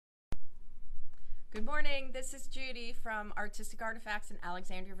Good morning. This is Judy from Artistic Artifacts in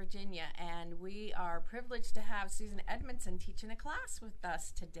Alexandria, Virginia, and we are privileged to have Susan Edmonson teaching a class with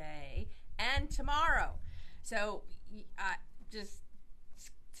us today and tomorrow. So,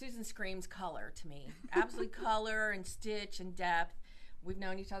 Susan screams color to me. Absolutely color and stitch and depth. We've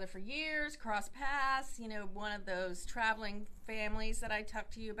known each other for years, cross paths, one of those traveling families that I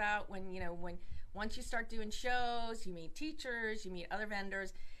talked to you about when once you start doing shows, you meet teachers, you meet other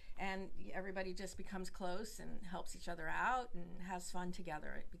vendors, and everybody just becomes close and helps each other out and has fun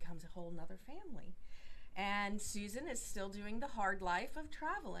together. It becomes a whole nother family. And Susan is still doing the hard life of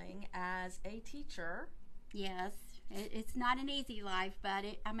traveling as a teacher. Yes, it's not an easy life, but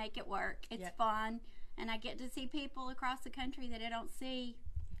I make it work. It's fun, and I get to see people across the country that I don't see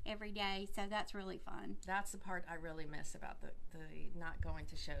every day, so that's really fun. That's the part I really miss about the not going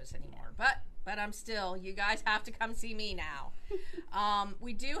to shows anymore. But I'm still, you guys have to come see me now.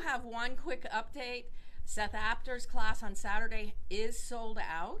 We do have one quick update. Seth Apter's class on Saturday is sold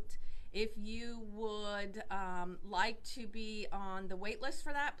out. If you would like to be on the wait list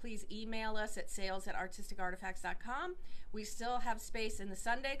for that, please email us at sales@artisticartifacts.com. We still have space in the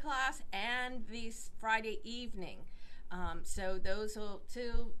Sunday class and the Friday evening. So those are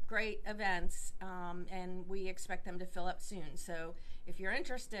two great events, and we expect them to fill up soon. So if you're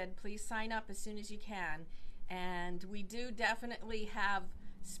interested, please sign up as soon as you can. And we do definitely have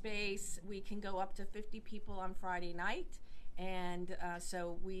space. We can go up to 50 people on Friday night. And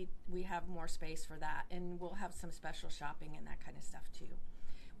so we have more space for that. And we'll have some special shopping and that kind of stuff too.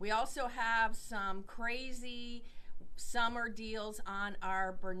 We also have some crazy summer deals on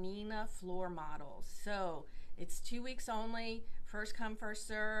our BERNINA floor models. So it's 2 weeks only, first come, first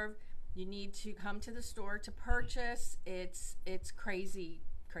serve. You need to come to the store to purchase. It's crazy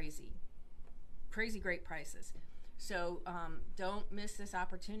great prices. So don't miss this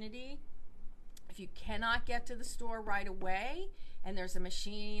opportunity. If you cannot get to the store right away and there's a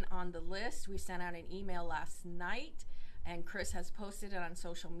machine on the list, we sent out an email last night and Chris has posted it on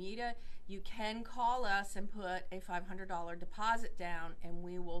social media. You can call us and put a $500 deposit down and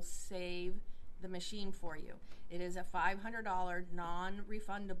we will save the machine for you. It is a $500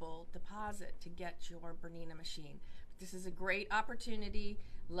 non-refundable deposit to get your BERNINA machine. This is a great opportunity,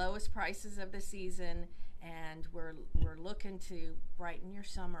 lowest prices of the season, and we're looking to brighten your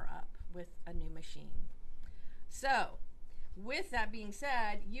summer up with a new machine. So, with that being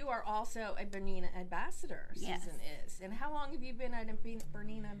said, you are also a BERNINA Ambassador, yes. Susan is. And how long have you been a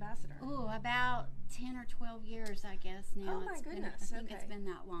BERNINA Ambassador? Oh, about 10 or 12 years, I guess, now. Oh, my goodness. I think it's been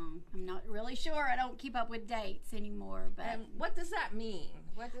that long. I'm not really sure. I don't keep up with dates anymore. But and what does that mean?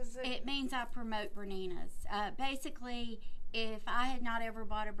 What does it... It means I promote BERNINAs. Basically, if I had not ever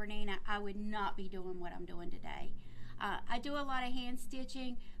bought a BERNINA, I would not be doing what I'm doing today. I do a lot of hand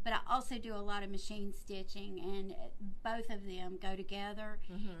stitching, but I also do a lot of machine stitching, and both of them go together,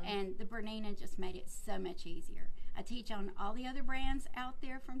 and the BERNINA just made it so much easier. I teach on all the other brands out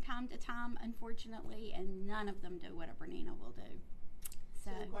there from time to time, unfortunately, and none of them do what a BERNINA will do.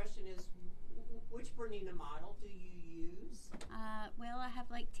 So the question is, which BERNINA model do you use? Well, I have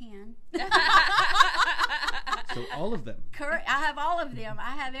like 10. So all of them? Correct. I have all of them.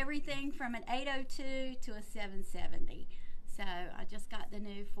 I have everything from an 802 to a 770. So I just got the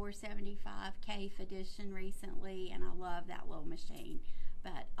new 475 KF edition recently, and I love that little machine.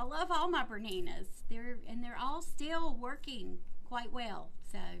 But I love all my BERNINAs. They're all still working quite well.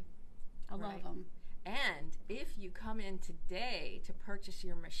 So I love them. And if you come in today to purchase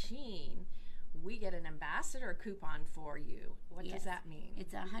your machine, we get an ambassador coupon for you. What does that mean?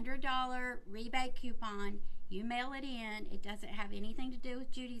 It's a $100 rebate coupon. You mail it in. It doesn't have anything to do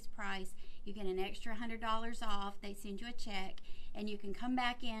with Judy's price. You get an extra $100 off. They send you a check, and you can come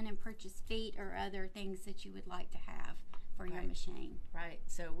back in and purchase feet or other things that you would like to have for your machine. Right.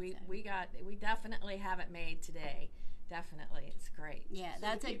 So we definitely have it made today. Definitely, it's great. Yeah, so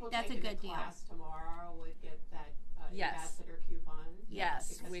that's a good deal. Class tomorrow would get that ambassador coupon.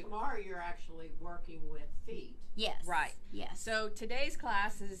 Yes, because tomorrow you're actually working with feet. Yes. Right. Yes. So today's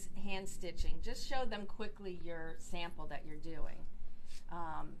class is hand stitching. Just show them quickly your sample that you're doing.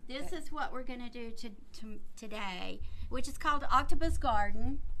 This is what we're going to do today, which is called Octopus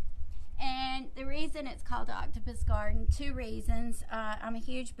Garden. And the reason it's called Octopus Garden, 2 reasons. I'm a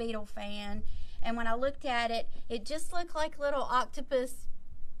huge beetle fan, and when I looked at it, it just looked like little octopus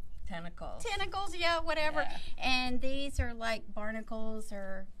tentacles, yeah, whatever. Yeah. And these are like barnacles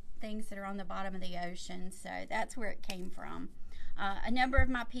or things that are on the bottom of the ocean, so that's where it came from. A number of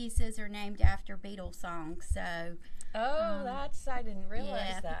my pieces are named after beetle songs, so Oh, I didn't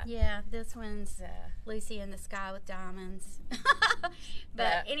realize that. Yeah, this one's Lucy in the Sky with Diamonds.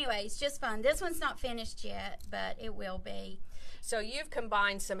 But anyway, it's just fun. This one's not finished yet, but it will be. So you've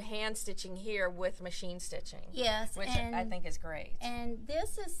combined some hand stitching here with machine stitching. Yes. Which I think is great. And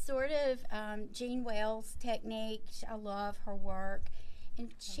this is sort of Jean Wells' technique. I love her work.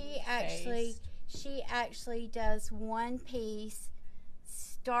 And she actually does one piece,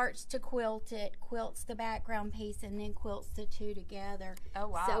 starts to quilt it, quilts the background piece, and then quilts the two together. Oh,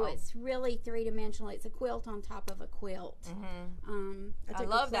 wow. So it's really three-dimensional. It's a quilt on top of a quilt. I took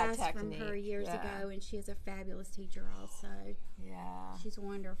love a class that technique. from her years ago, and she is a fabulous teacher also. Yeah. She's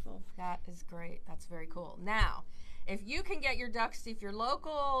wonderful. That is great. That's very cool. Now, if you can get your ducks, if you're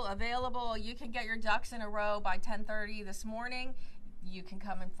local, available, you can get your ducks in a row by 10:30 this morning. You can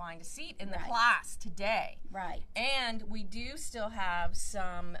come and find a seat in the class today. Right. And we do still have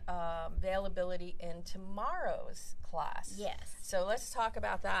some availability in tomorrow's class. Yes. So let's talk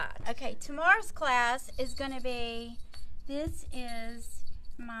about that. Okay, tomorrow's class is going to be, this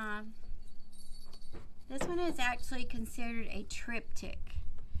one is actually considered a triptych,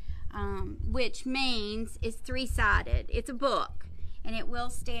 which means it's three-sided. It's a book, and it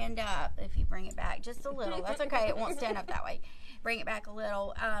will stand up if you bring it back just a little. That's okay. It won't stand up that way. Bring it back a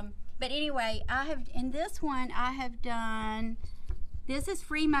little. But anyway, in this one, I have done, this is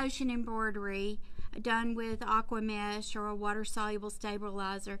free motion embroidery done with aqua mesh or a water soluble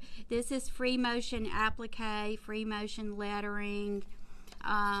stabilizer. This is free motion applique, free motion lettering.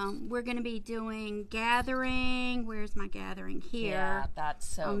 We're going to be doing gathering. Where's my gathering? Here. Yeah, that's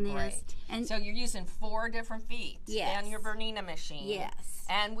so great. And so you're using 4 different feet. Yes. And your Bernina machine. Yes.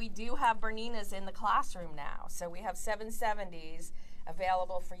 And we do have Berninas in the classroom now. So we have 770s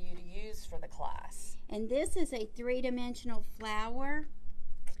available for you to use for the class. And this is a 3-dimensional flower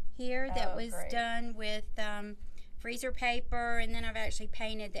here that was done with freezer paper, and then I've actually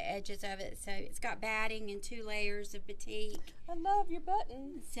painted the edges of it. So it's got batting and 2 layers of batik. I love your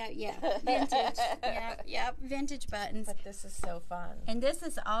buttons. So yeah, vintage. yep, vintage buttons. But this is so fun. And this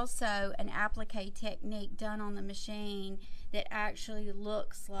is also an applique technique done on the machine that actually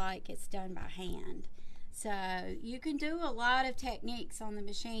looks like it's done by hand. So you can do a lot of techniques on the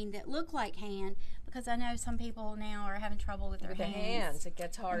machine that look like hand, because I know some people now are having trouble with their hands. It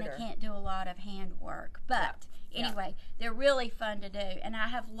gets harder. And they can't do a lot of hand work. But anyway, they're really fun to do. And I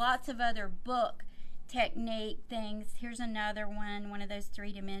have lots of other book technique things. Here's another one of those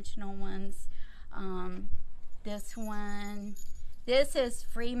 3-dimensional ones. This one. This is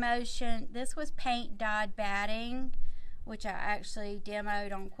free motion. This was paint dyed batting, which I actually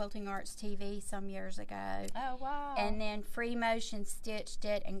demoed on Quilting Arts TV some years ago. Oh, wow. And then free motion stitched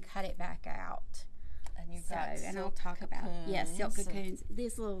it and cut it back out. And you've got and I'll talk about silk cocoons.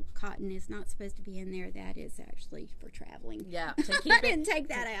 This little cotton is not supposed to be in there. That is actually for traveling. Yeah. To keep it and take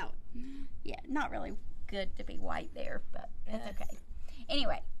that out. Yeah, not really good to be white there, but it's okay.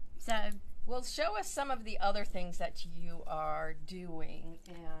 Anyway, so well, show us some of the other things that you are doing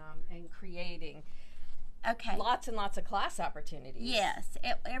and creating. Okay. Lots and lots of class opportunities. Yes.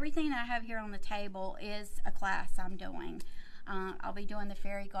 Everything that I have here on the table is a class I'm doing. I'll be doing the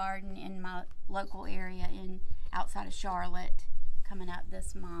fairy garden in my local area outside of Charlotte coming up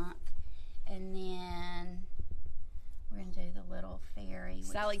this month. And then we're going to do the little fairy.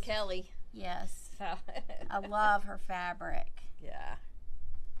 Sally Kelly. Yes. I love her fabric. Yeah.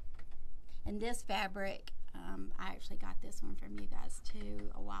 And this fabric, I actually got this one from you guys too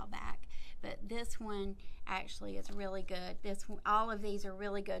a while back. But this one actually is really good. All of these are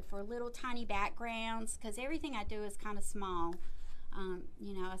really good for little tiny backgrounds, because everything I do is kind of small.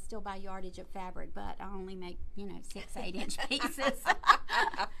 I still buy yardage of fabric, but I only make 6-8 inch pieces.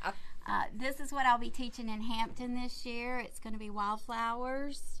 This is what I'll be teaching in Hampton this year. It's going to be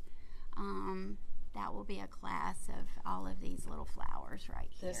wildflowers. That will be a class of all of these little flowers right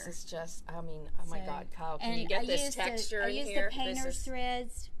here. This is just, oh my God, Kyle, can you get this texture in here? I use the painter's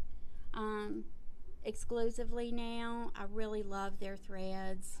threads exclusively now. I really love their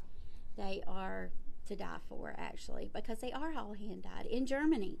threads. They are to die for, actually, because they are all hand dyed in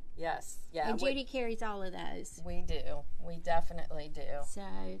Germany. Yes, yeah. And Judy carries all of those. We do. We definitely do. So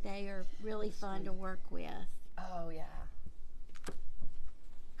they are really fun to work with. Oh, yeah.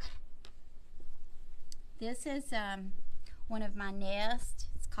 This is one of my nests.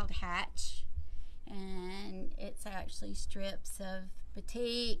 It's called Hatch, and it's actually strips of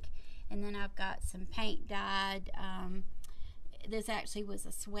batik, and then I've got some paint dyed. This actually was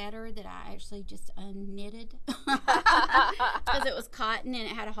a sweater that I actually just unknitted because it was cotton and it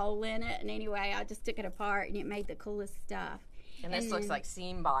had a hole in it. And anyway, I just took it apart and it made the coolest stuff. And this looks like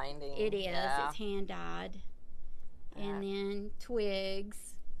seam binding. It is. Yeah. It's hand dyed. And then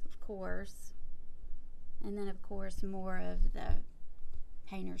twigs, of course. And then, of course, more of the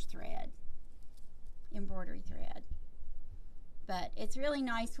painter's thread, embroidery thread. But it's really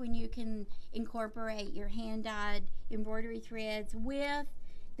nice when you can incorporate your hand-dyed embroidery threads with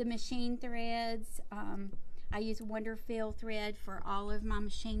the machine threads. I use Wonderfield thread for all of my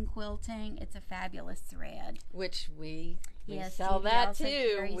machine quilting. It's a fabulous thread. Which we sell Judy that also too.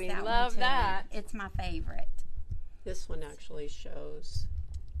 carries We that one love too. that. It's my favorite. This one actually shows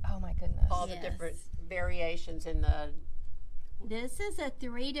Oh my goodness. all the different variations in the. This is a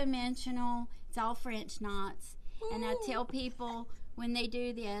 3-dimensional, it's all French knots. And I tell people when they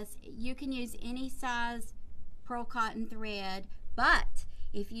do this, you can use any size pearl cotton thread, but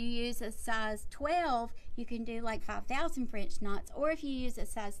if you use a size 12, you can do like 5,000 French knots, or if you use a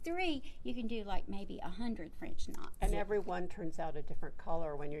size 3, you can do like maybe 100 French knots. And every one turns out a different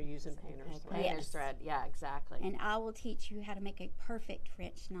color when you're using painter's thread. Painter's thread, yeah, exactly. And I will teach you how to make a perfect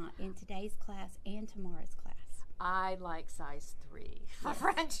French knot in today's class and tomorrow's class. I like size 3 for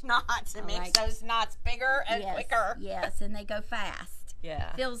French knots. It I makes like- those knots bigger and quicker. Yes, and they go fast.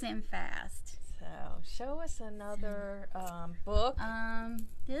 Yeah. Fills in fast. So show us another book.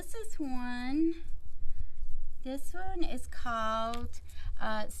 This is one. This one is called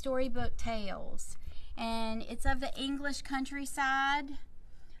Storybook Tales, and it's of the English countryside.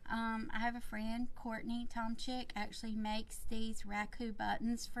 I have a friend, Courtney Tomchick, actually makes these raku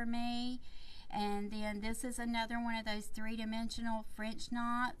buttons for me. And then this is another one of those 3-dimensional French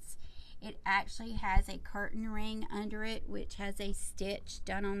knots. It actually has a curtain ring under it, which has a stitch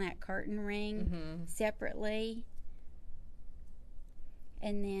done on that curtain ring separately.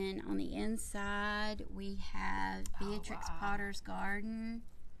 And then on the inside, we have Beatrix Potter's Garden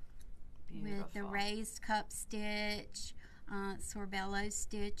with the raised cup stitch, Sorbello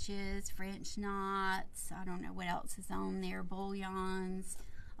stitches, French knots. I don't know what else is on there, bullions.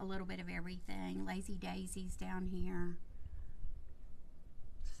 A little bit of everything. Lazy daisies down here.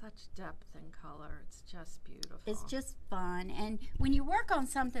 Such depth and color. It's just beautiful. It's just fun. And when you work on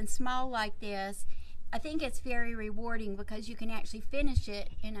something small like this, I think it's very rewarding because you can actually finish it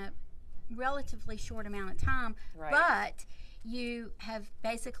in a relatively short amount of time. Right. But you have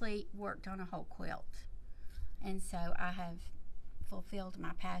basically worked on a whole quilt. And so I have fulfilled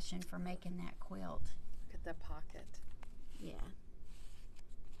my passion for making that quilt. Look at the pocket. Yeah.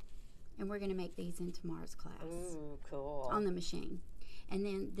 And we're going to make these in tomorrow's class. Ooh, cool. On the machine. And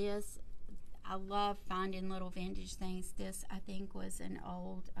then this, I love finding little vintage things. This, I think, was an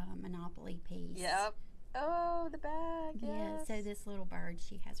old Monopoly piece. Yep. Oh, the bag. Yeah, Yes. so this little bird,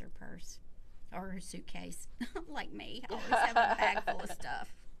 she has her purse or her suitcase, like me. I always have a bag full of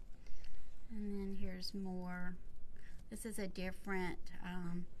stuff. And then here's more. This is a different,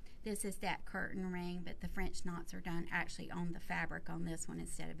 this is that curtain ring, but the French knots are done actually on the fabric on this one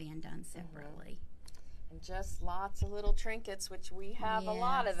instead of being done separately. And just lots of little trinkets, which we have a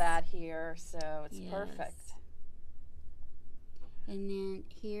lot of Yes. that here, so it's Yes. perfect. And then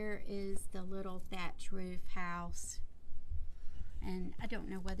here is the little thatch roof house. And I don't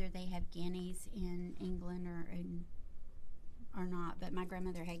know whether they have guineas in England or not, but my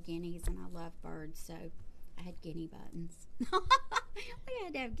grandmother had guineas, and I love birds, so I had guinea buttons. We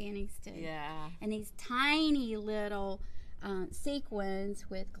had to have guineas too. Yeah. And these tiny little sequins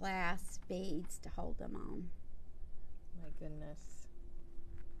with glass beads to hold them on. My goodness.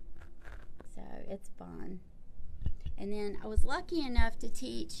 So it's fun. And then I was lucky enough to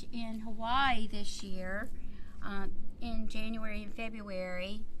teach in Hawaii this year in January and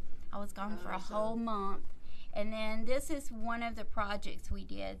February. I was gone for a whole month. And then this is one of the projects we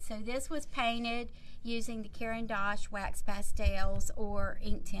did. So this was painted using the Caran d'Ache wax pastels or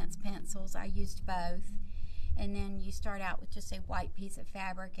Inktense pencils. I used both. And then you start out with just a white piece of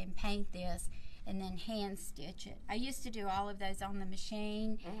fabric and paint this and then hand stitch it. I used to do all of those on the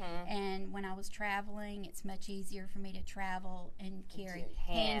machine, and when I was traveling, it's much easier for me to travel and carry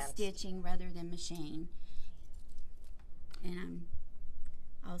hand stitching rather than machine. And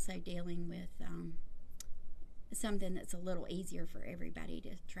I'm also dealing with something that's a little easier for everybody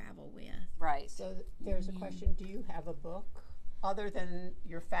to travel with. Right. So there's a question, do you have a book other than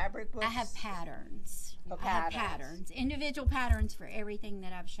your fabric books? I have patterns. Okay. I have patterns, individual patterns for everything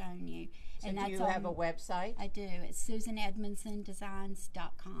that I've shown you. So And do that's you have a website? I do. It's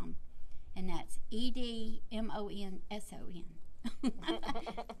SusanEdmonsonDesigns.com. And that's EDMONSON.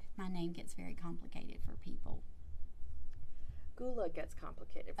 My name gets very complicated for people. Gula gets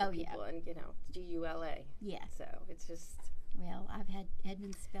complicated for people, and Gula. Yes. So it's just. Well, I've had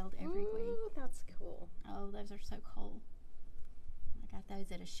Edmund spelled every week. Ooh, that's cool. Oh, those are so cool. I got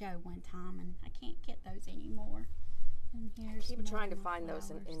those at a show one time, and I can't get those anymore. And here's Keep trying to more find those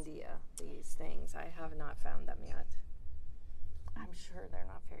in flowers. India, these things. I have not found them yet. I'm sure they're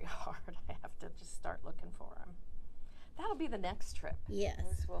not very hard. I have to just start looking for them. That'll be the next trip.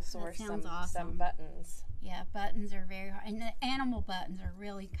 Yes. We'll source sounds some awesome. buttons. Yeah, buttons are very hard. And the animal buttons are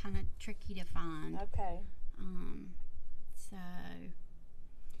really kind of tricky to find. Okay. So,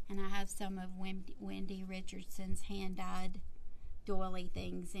 and I have some of Wendy Richardson's hand-dyed doily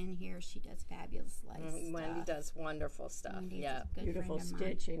things in here. She does fabulous lace Wendy stuff. does wonderful stuff. Wendy's Yeah. a good Beautiful friend of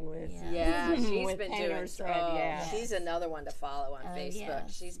mine. stitching with Yeah, she's with been doing. painter's thread, yeah. She's another one to follow on Facebook.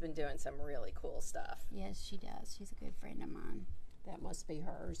 yes. She's been doing some really cool stuff. Yes, she does. She's a good friend of mine. That must be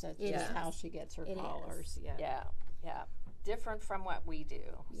hers. That's It just is. how she gets her It collars. Yeah. Yeah, yeah. Different from what we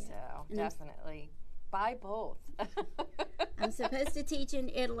do. Yeah. So And definitely buy both. I'm supposed to teach in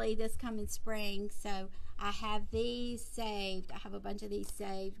Italy this coming spring, so I have these saved. I have a bunch of these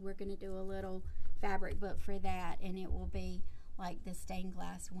saved. We're going to do a little fabric book for that, and it will be like the stained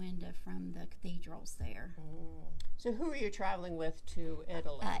glass window from the cathedrals there. So who are you traveling with to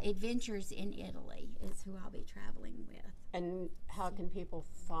Italy? Adventures in Italy is who I'll be traveling with. And how can people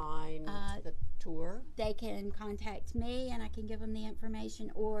find the tour? They can contact me and I can give them the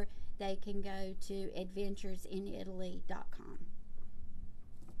information, or they can go to adventuresinitaly.com.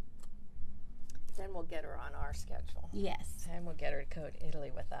 Then we'll get her on our schedule. Yes. And we'll get her to go to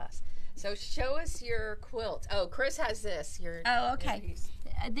Italy with us. So show us your quilt. Oh, Chris has this. Oh, okay. your piece.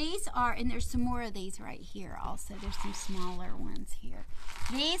 These are, and there's some more of these right here also. There's some smaller ones here.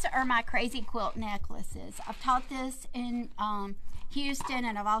 These are my crazy quilt necklaces. I've taught this in Houston,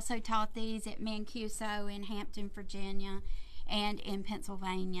 and I've also taught these at Mancuso in Hampton, Virginia, and in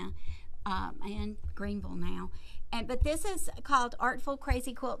Pennsylvania, and Greenville now. But this is called Artful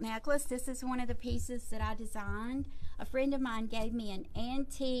Crazy Quilt Necklace. This is one of the pieces that I designed. A friend of mine gave me an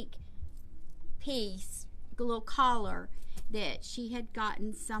antique piece, a little collar that she had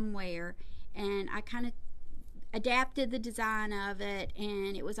gotten somewhere, and I kind of adapted the design of it,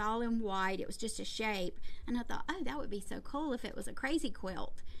 and it was all in white. It was just a shape, and I thought, oh, that would be so cool if it was a crazy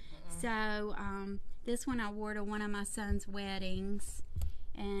quilt. So this one I wore to one of my son's weddings,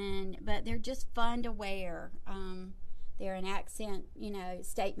 but they're just fun to wear. They're an accent,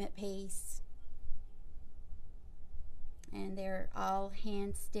 statement piece, and they're all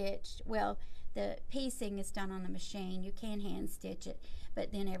hand stitched. Well, the piecing is done on the machine. You can hand stitch it,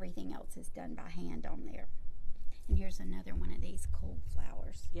 but then everything else is done by hand on there. And here's another one of these cool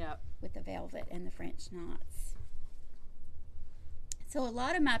flowers. Yep. With the velvet and the French knots. So a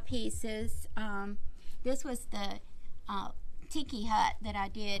lot of my pieces, this was the tiki hut that I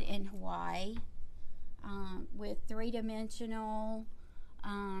did in Hawaii with three-dimensional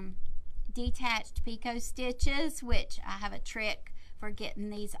detached picot stitches, which I have a trick for getting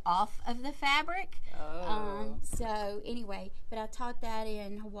these off of the fabric. So anyway, but I taught that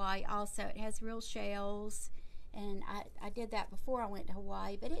in Hawaii also. It has real shells, and I did that before I went to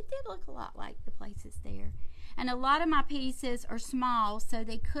Hawaii, but it did look a lot like the places there. And a lot of my pieces are small, so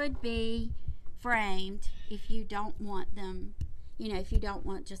they could be framed if you don't want them, if you don't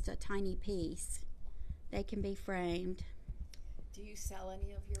want just a tiny piece. They can be framed. Do you sell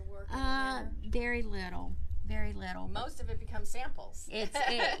any of your work anywhere? Very little. Very little. Most of it becomes samples. It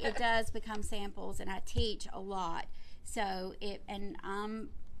does become samples, and I teach a lot. So and I'm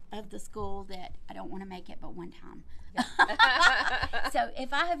of the school that I don't want to make it but one time. So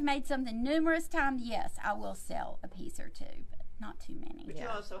if I have made something numerous times, yes, I will sell a piece or two, but not too many. But you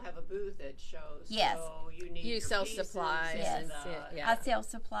also have a booth that shows. Yes. So you You sell supplies. Yes. Yeah. I sell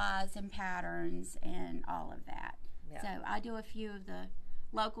supplies and patterns and all of that. Yeah. So I do a few of the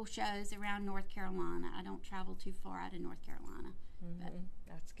local shows around North Carolina. I don't travel too far out of North Carolina. But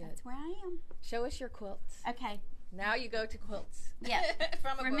That's good. that's where I am. Show us your quilts. Okay. Now you go to quilts. Yeah.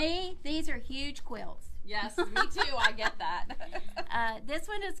 From a For book. me, these are huge quilts. Yes, me too. I get that. This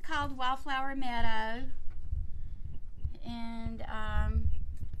one is called Wildflower Meadow. And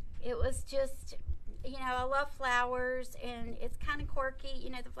it was just, I love flowers, and it's kind of quirky.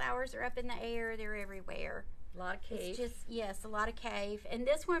 The flowers are up in the air. They're everywhere. A lot of cave. It's just, yes, a lot of cave. And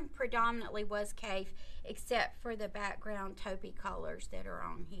this one predominantly was cave, except for the background taupey colors that are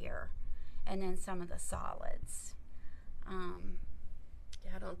on here. And then some of the solids.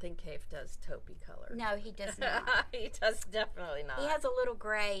 Yeah, I don't think Cave does taupey color. No, he does not. He does definitely not. He has a little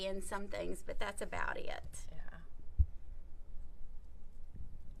gray in some things, but that's about it. Yeah.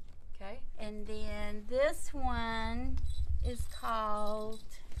 Okay. And then this one is called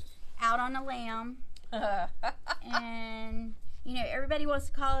Out on a Limb. And, everybody wants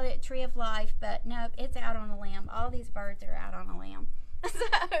to call it Tree of Life, but no, it's Out on a Limb. All these birds are out on a limb. So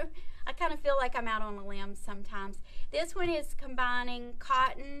I kind of feel like I'm out on a limb sometimes. This one is combining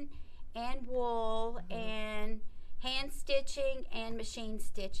cotton and wool and hand stitching and machine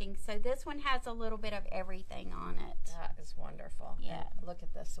stitching. So this one has a little bit of everything on it. That is wonderful. Yeah. And look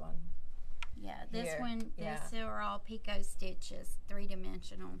at this one. Yeah, this Here. one, Yeah. these are all picot stitches,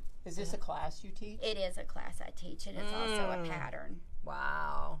 3-dimensional. Is this a class you teach? It is a class I teach, and it's also a pattern.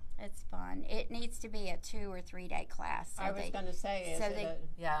 Wow. It's fun. It needs to be a 2 or 3 day class. So I was going to say, so is they- it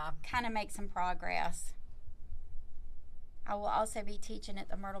Yeah. kind of make some progress. I will also be teaching at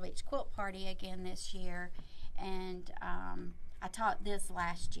the Myrtle Beach Quilt Party again this year, and I taught this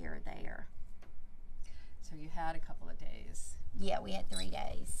last year there. So you had a couple of days. Yeah, we had 3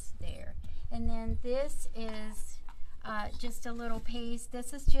 days there. And then this is just a little piece.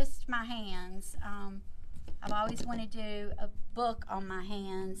 This is just my hands. I've always wanted to do a book on my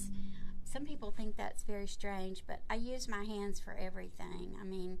hands. Some people think that's very strange, but I use my hands for everything. I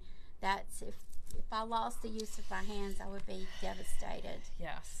mean, that's if I lost the use of my hands, I would be devastated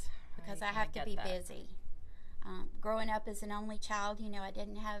Yes. because I have to get be that. busy. Growing up as an only child, you know, I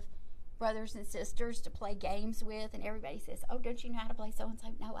didn't have brothers and sisters to play games with, and everybody says, "Oh, don't you know how to play so-and-so?"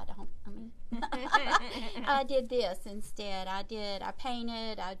 No, I don't. I mean, I did this instead. I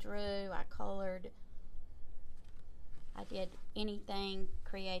painted, I drew, I colored. I did anything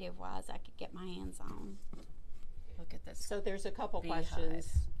creative-wise I could get my hands on. Look at this. So there's a couple Beehive.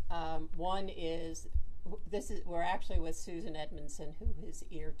 questions. One is, we're actually with Susan Edmonson, who is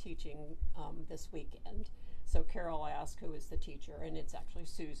here teaching this weekend. So Carol asked who is the teacher, and it's actually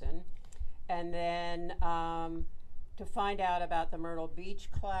Susan. And then to find out about the Myrtle Beach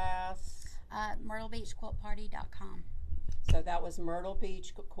class, MyrtleBeachQuiltParty.com. so that was Myrtle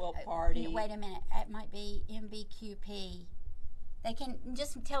Beach Quilt Party. Wait a minute. It might be MBQP. They can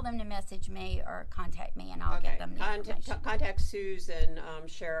just tell them to message me or contact me, and I'll get them the information. Contact Susan,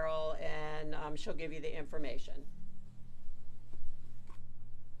 Cheryl, and she'll give you the information.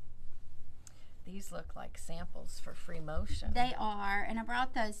 These look like samples for free motion. They are, and I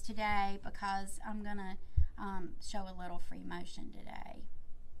brought those today because I'm going to show a little free motion today.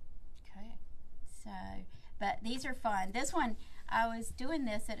 Okay. So, but these are fun. This one, I was doing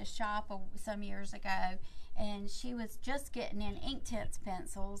this at a shop some years ago, and she was just getting in Inktense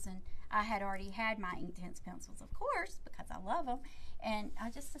pencils, and I had already had my Inktense pencils, of course, because I love them, and I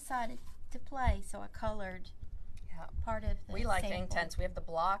just decided to play, so I colored part of the We like sample. Inktense. We have the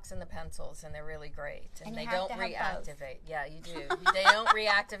blocks and the pencils, and they're really great. And you they have don't to have both. reactivate. Yeah, you do. They don't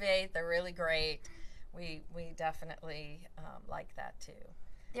reactivate. They're really great. We definitely like that too.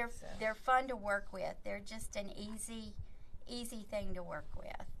 They're fun to work with. They're just an easy thing to work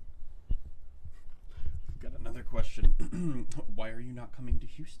with. Got another question. Why are you not coming to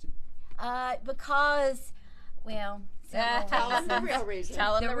Houston? Because, well, Tell them the real reason.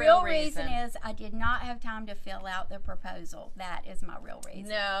 Tell them the real reason is I did not have time to fill out the proposal. That is my real reason.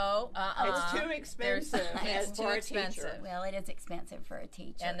 No, It's too expensive It's as too for a expensive. teacher. Well, it is expensive for a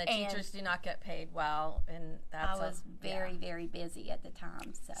teacher. And the teachers do not get paid well, and that's I was very, very busy at the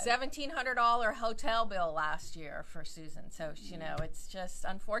time. So $1,700 hotel bill last year for Susan. So you know, it's just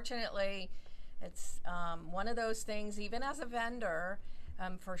unfortunately, it's one of those things. Even as a vendor,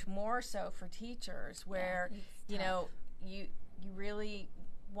 for more so for teachers, where you know you really,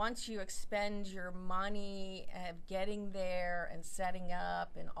 once you expend your money of getting there and setting up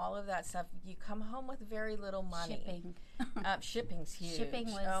and all of that stuff, you come home with very little money. shipping. Shipping's huge. Shipping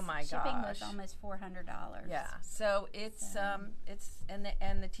was oh my shipping gosh. was almost $400. Yeah, so it's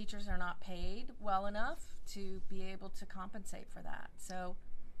and the teachers are not paid well enough to be able to compensate for that. So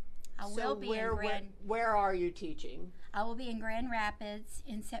I will be in where are you teaching? I will be in Grand Rapids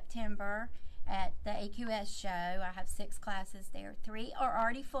in September at the AQS show. I have 6 classes there. 3 are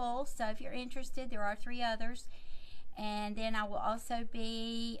already full, so if you're interested, there are 3 others. And then I will also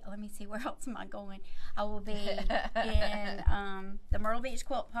be, let me see, where else am I going? I will be in the Myrtle Beach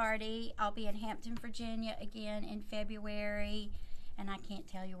Quilt Party. I'll be in Hampton, Virginia again in February. And I can't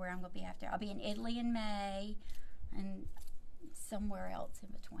tell you where I'm going to be after. I'll be in Italy in May and somewhere else in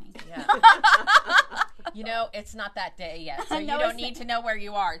between. yeah, you know, it's not that day yet, so you No, don't it's need to know where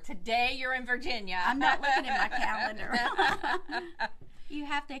you are. Today you're in Virginia. I'm not looking at my calendar. You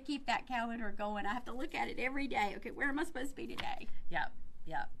have to keep that calendar going. I have to look at it every day. Okay, where am I supposed to be today? Yeah,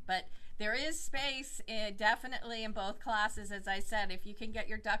 but there is space definitely in both classes. As I said, if you can get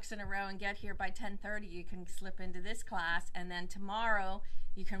your ducks in a row and get here by 10:30, you can slip into this class, and then tomorrow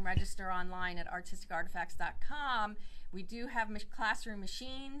you can register online at artisticartifacts.com. We do have classroom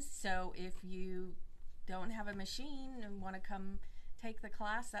machines, so if you don't have a machine and want to come take the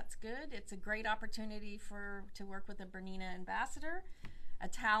class, that's good. It's a great opportunity to work with a BERNINA Ambassador. a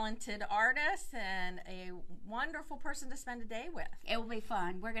talented artist and a wonderful person to spend a day with. It will be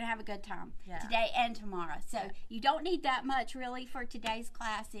fun. We're going to have a good time Yeah. today and tomorrow. So Yeah. you don't need that much really for today's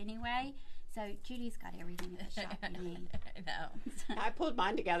class anyway. So Judy's got everything at the shop you need. I know. I pulled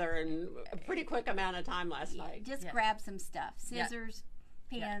mine together in a pretty quick amount of time last night. Just Yeah. grab some stuff. Yeah. Scissors,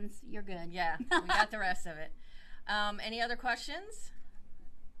 pens, you're good. Yeah, we got the rest of it. Any other questions?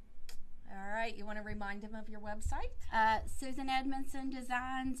 All right, you want to remind them of your website?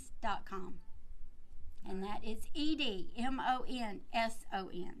 SusanEdmonsonDesigns.com. And that is EDMONSON.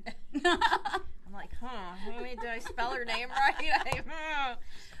 I'm like, did I spell her name right?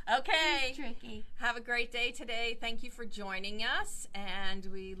 Okay. It's tricky. Have a great day today. Thank you for joining us, and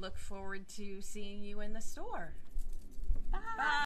we look forward to seeing you in the store. Bye. Bye.